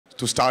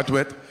to start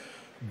with,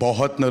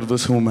 बहुत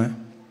nervous हूँ मैं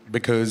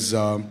because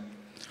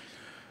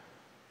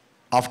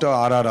after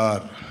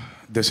RRR,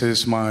 this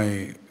is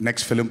my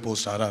next film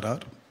post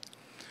RRR.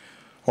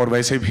 और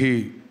वैसे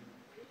भी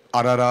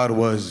RRR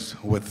was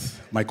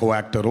with my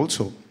co-actor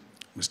also,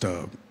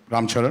 Mr.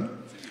 Ramcharan.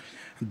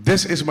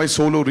 This is my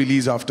solo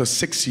release after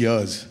 6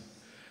 years.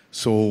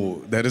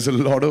 So there is a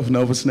lot of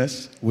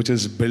nervousness which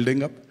is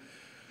building up.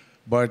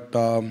 But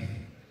I'm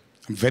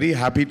very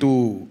happy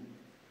to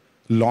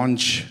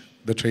launch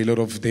the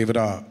trailer of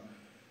Devara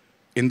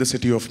in the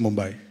city of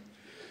Mumbai.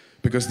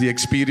 Because the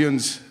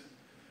experience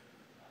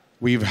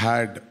we've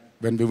had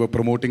when we were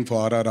promoting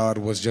for RRR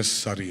was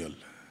just surreal.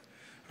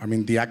 I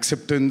mean, the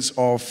acceptance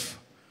of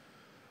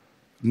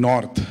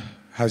North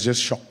has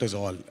just shocked us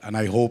all, and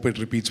I hope it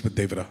repeats with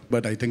Devara.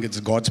 But I think it's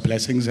God's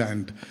blessings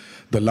and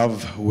the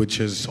love which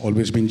has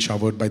always been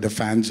showered by the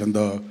fans and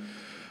the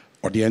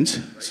audience.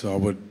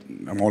 So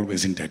I'm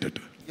always indebted.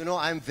 You know,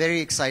 I'm very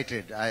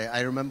excited.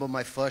 I remember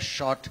my first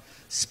shot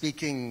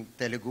speaking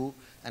Telugu,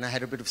 and I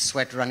had a bit of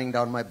sweat running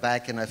down my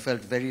back, and I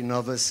felt very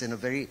nervous in a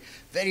very,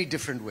 very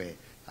different way.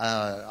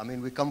 I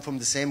mean, we come from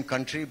the same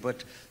country,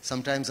 but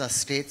sometimes our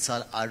states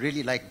are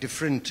really like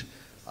different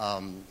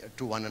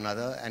to one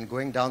another. And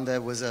going down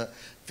there was a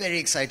very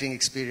exciting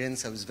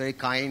experience. I was very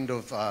kind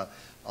of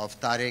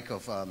Tariq,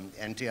 of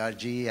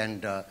NTRG,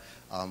 and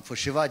for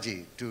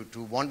Shivaji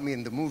to want me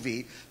in the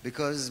movie,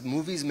 because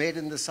movies made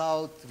in the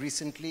South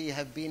recently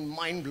have been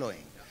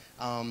mind-blowing.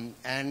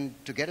 And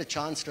to get a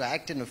chance to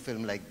act in a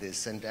film like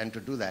this and to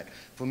do that,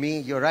 for me,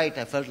 you're right,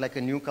 I felt like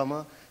a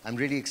newcomer. I'm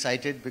really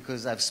excited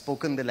because I've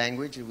spoken the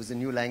language. It was a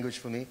new language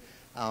for me.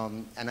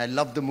 And I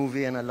love the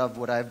movie and I love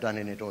what I've done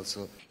in it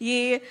also.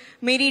 ये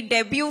मेरी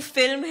debut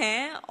film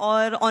है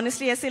और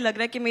honestly ऐसे लग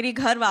रहा है कि मेरी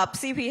घर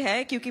वापसी भी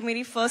है क्योंकि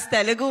मेरी first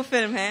Telugu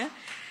film है.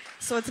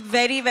 So it's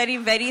very, very,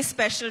 very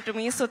special to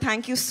me. So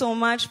thank you so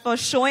much for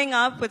showing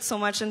up with so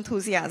much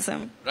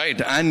enthusiasm.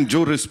 Right. And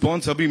जो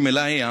response अभी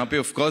मिला है यहाँ पे,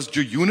 of course,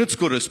 जो units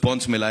को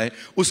response मिला है,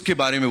 उसके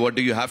बारे में what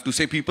do you have to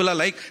say? People are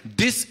like,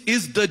 this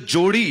is the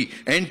Jodi,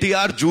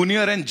 NTR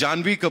Junior and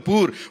Janhvi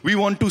Kapoor. We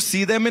want to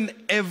see them in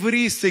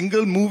every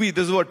single movie.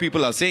 This is what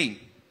people are saying.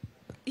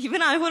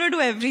 Even I want to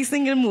do every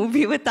single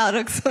movie with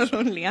Tarak sir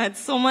only. I had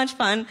so much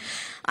fun.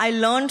 I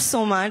learned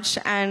so much,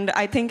 and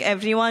I think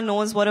everyone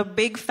knows what a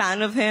big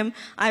fan of him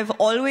I've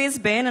always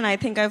been, and I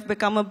think I've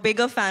become a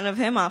bigger fan of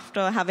him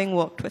after having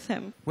worked with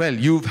him. Well,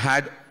 you've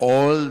had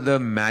all the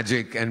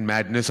magic and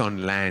madness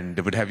on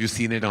land, but have you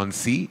seen it on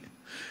sea?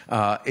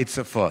 It's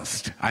a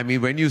first. I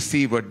mean, when you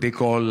see what they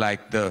call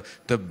like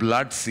the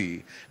blood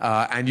sea,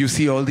 and you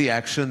see all the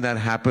action that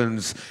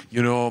happens,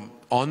 you know,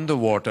 on the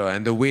water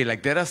and the way,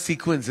 like there are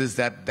sequences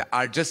that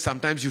are just,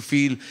 sometimes you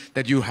feel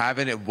that you have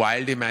a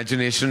wild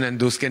imagination and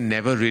those can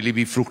never really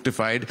be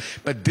fructified.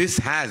 But this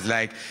has,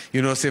 like,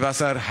 you know, Siva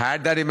sir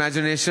had that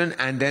imagination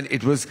and then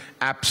it was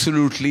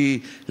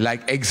absolutely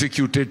like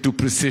executed to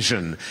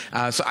precision.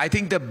 So I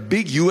think the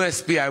big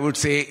USP, I would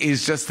say,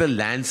 is just the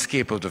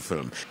landscape of the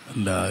film.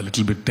 And, a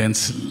little bit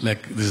tense,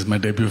 like this is my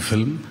debut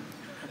film.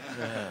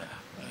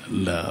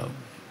 And,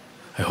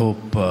 I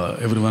hope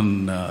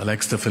everyone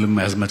likes the film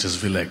as much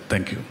as we like.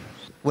 Thank you.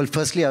 Well,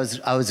 firstly, I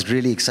was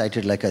really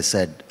excited, like I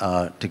said,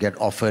 to get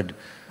offered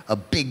a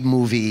big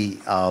movie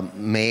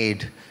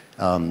made,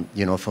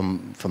 you know,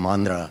 from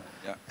Andhra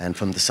and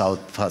from the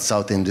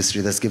South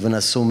industry that's given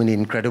us so many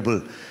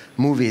incredible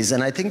movies.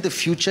 And I think the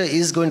future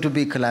is going to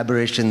be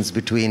collaborations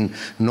between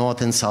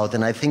North and South.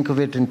 And I think of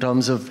it in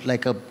terms of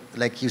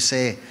like you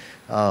say,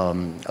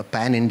 a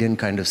pan-Indian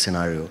kind of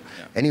scenario. Yeah.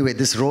 Anyway,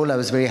 this role, I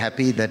was very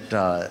happy that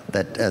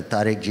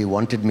Tariq ji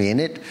wanted me in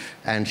it,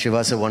 and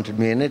Shiva sir wanted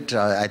me in it.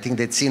 I think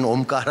they'd seen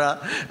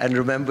Omkara and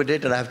remembered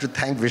it, and I have to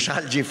thank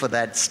Vishal ji for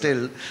that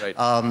still. Right.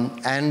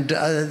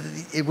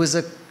 It was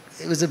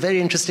a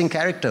very interesting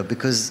character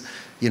because,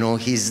 you know,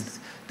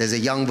 there's a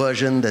young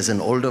version, there's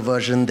an older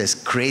version, there's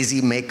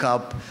crazy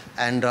makeup,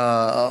 and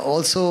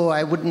also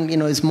I wouldn't, you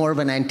know, it's more of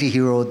an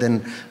anti-hero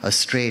than a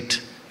straight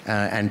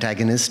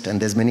antagonist,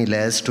 and there's many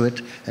layers to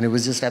it, and it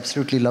was just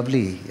absolutely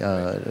lovely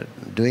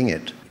doing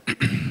it.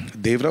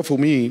 Devara, for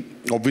me,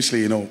 obviously,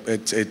 you know,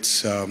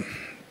 it's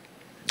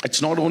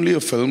not only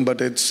a film,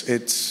 but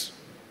it's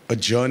a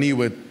journey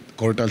with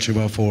Koratal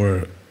Shiva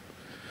for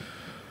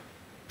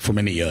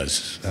many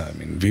years. I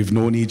mean, we've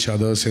known each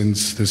other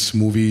since this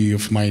movie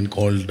of mine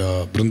called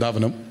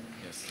Brindavanam.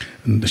 Yes.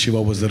 And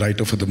Shiva was the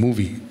writer for the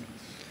movie,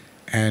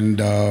 and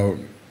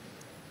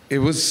it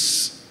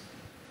was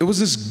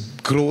this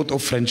growth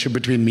of friendship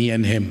between me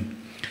and him.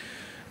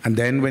 And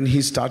then when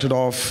he started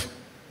off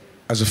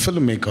as a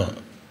filmmaker,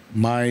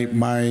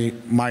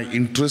 my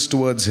interest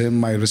towards him,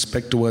 my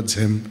respect towards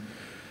him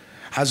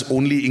has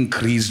only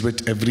increased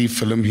with every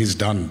film he's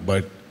done.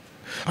 But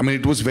I mean,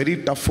 it was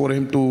very tough for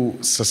him to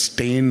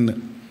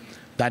sustain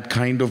that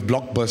kind of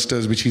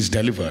blockbusters which he's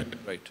delivered.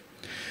 Right.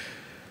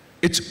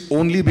 It's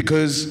only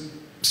because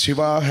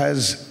Shiva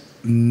has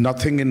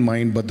nothing in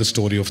mind but the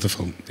story of the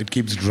film. It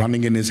keeps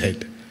running in his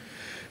head.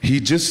 He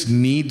just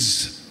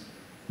needs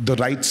the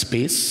right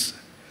space.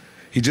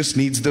 He just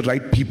needs the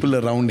right people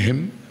around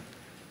him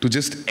to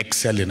just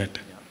excel in it.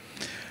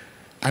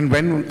 And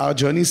when our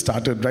journey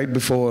started, right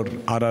before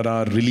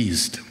RRR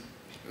released,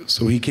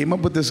 so he came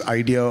up with this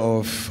idea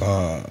of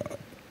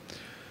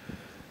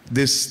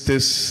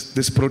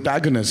this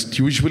protagonist.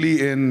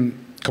 Usually in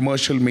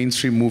commercial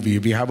mainstream movie,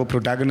 we have a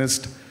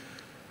protagonist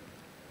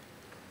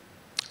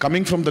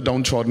coming from the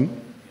downtrodden,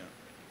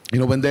 you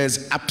know, when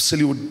there's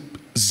absolute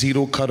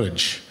zero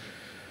courage.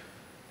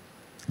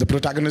 The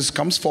protagonist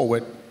comes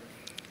forward,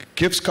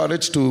 gives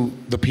courage to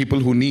the people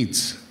who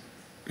needs,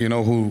 you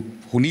know, who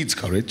needs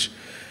courage,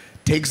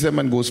 takes them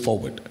and goes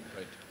forward.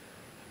 Right.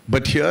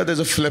 But here there's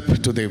a flip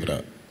to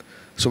Devara.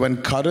 So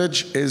when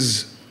courage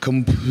is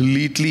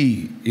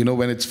completely, you know,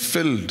 when it's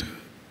filled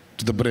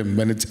to the brim,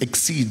 when it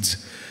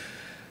exceeds,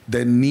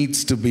 there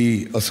needs to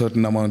be a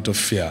certain amount of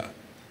fear.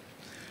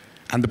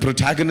 And the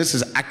protagonist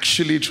is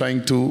actually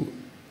trying to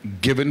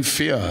give in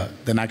fear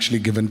than actually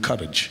give in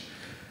courage.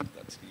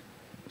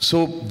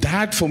 So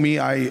that for me,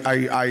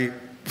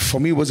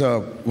 was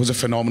a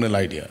phenomenal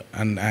idea.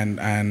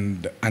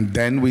 And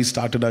then we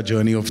started our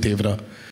journey of Devara.